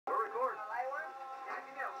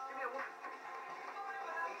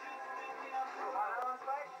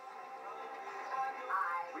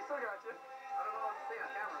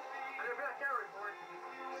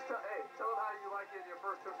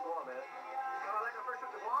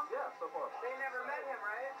They never met him,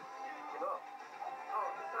 right? No. Oh,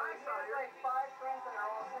 so he has like 5 friends that are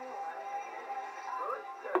all single, right? Really?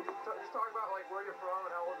 Yeah, just talk about like where you're from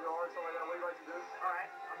and how old you are, something like that, what you like to do. Alright,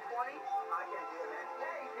 I'm 20. I can't do it, man.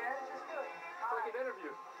 Yeah, you can. Just do it. It's like an interview.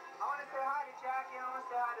 I want to say hi to Jackie. I want to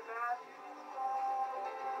say hi to Beth.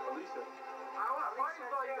 Alicia. I want to party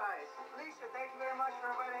with all you guys. Alicia, thank you very much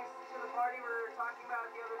for inviting us to the party we were talking about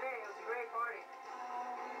the other day. It was a great party.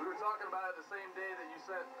 We were talking about it the same day that you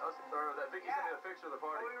sent us, or that Vicky sent me a picture of the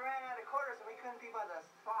party. Well, we ran out of quarters and we couldn't be by the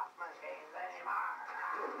slot machines anymore.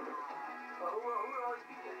 Well, who are all these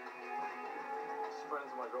people? Just friends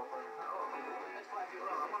of my girlfriend. Oh, that's why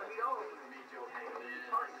I want to meet all of them.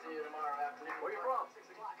 See you tomorrow afternoon. Where are you from?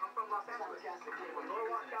 I'm from Los Angeles. From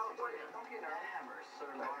Norwalk, California. Don't get nervous, Sir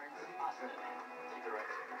Lawrence. Austin. Keep it right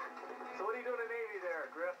there. So what are you doing in the Navy there,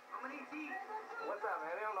 Griff? I'm an ET. What's that,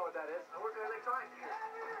 man? I don't know what that is. I work in electronics.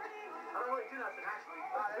 I don't really do nothing, actually.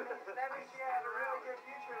 That means you have a really good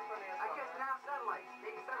future in front of you. I catch now satellites,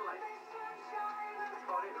 Navy satellites. That's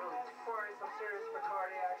about it, really. Pouring some serious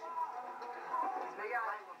Bacardi action.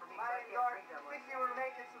 My and Dark, Vicky were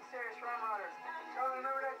making some serious front runners. So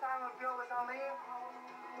remember that time when Bill was on leave?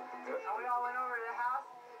 And we all went over to the house,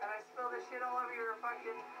 and I spilled the shit all over your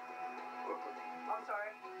fucking... I'm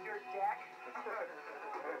sorry, your deck.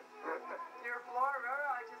 Your floor, remember?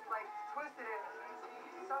 I just like twisted it.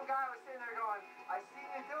 Some guy was sitting there going, I seen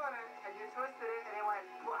you doing it, and you twisted it, and it went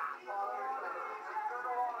whap all over the place.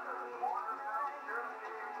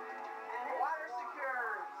 Water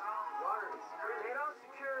secures. Water is secure. They don't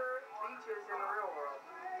secure beaches in the real world.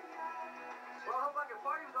 Well, I hope I can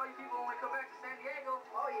party with all you people when we come back to San Diego.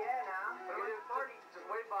 Oh yeah, now. But party. Just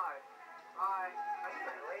wait by. I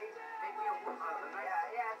should wait. Make me a wimp.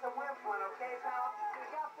 Yeah, it's a wimp one, okay, pal? We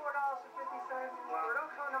got $4.50. Well, or don't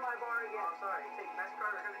come to my bar again. Oh, sorry. You take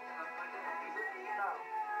MasterCard or Visa? No.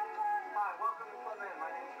 Hi, welcome to Club Med. My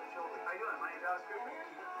name's Rachel. How you doing? My name's Alex Griffen.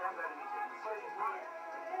 I'm glad to meet you. Pleasure to meet you.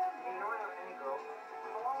 You know I know any girl.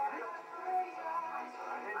 I didn't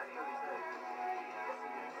know these days. Yes, you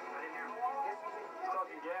did. I didn't hear him. Yes, you did. He's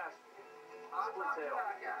talking gas. Split tail.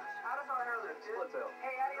 How does our hair look, dude? Split tail.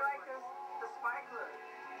 Hey, how do you like this? The spike look.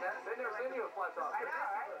 They never seen you with flat top. I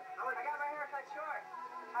know, right? I got my hair cut short.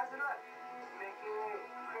 How's it look? Make you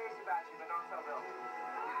crazy about you, but don't tell Bill.